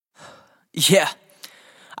Yeah.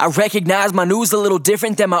 I recognize my new's a little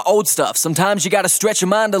different than my old stuff. Sometimes you gotta stretch your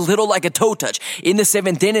mind a little like a toe touch. In the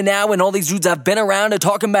seventh inning now, and all these dudes I've been around are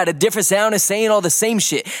talking about a different sound and saying all the same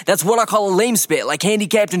shit. That's what I call a lame spit, like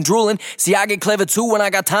handicapped and drooling. See, I get clever too when I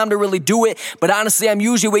got time to really do it. But honestly, I'm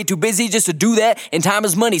usually way too busy just to do that. And time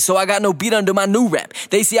is money, so I got no beat under my new rap.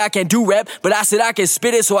 They say I can't do rap, but I said I can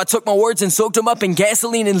spit it. So I took my words and soaked them up in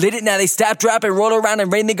gasoline and lit it. Now they stop, drop, and roll around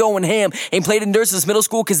and rain, they going ham. Ain't played in dirt since middle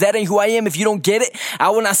school, cause that ain't who I am. If you don't get it, I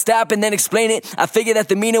will not stop and then explain it. I figured that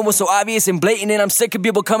the meaning was so obvious and blatant, and I'm sick of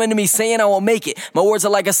people coming to me saying I won't make it. My words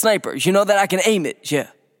are like a sniper, you know that I can aim it, yeah.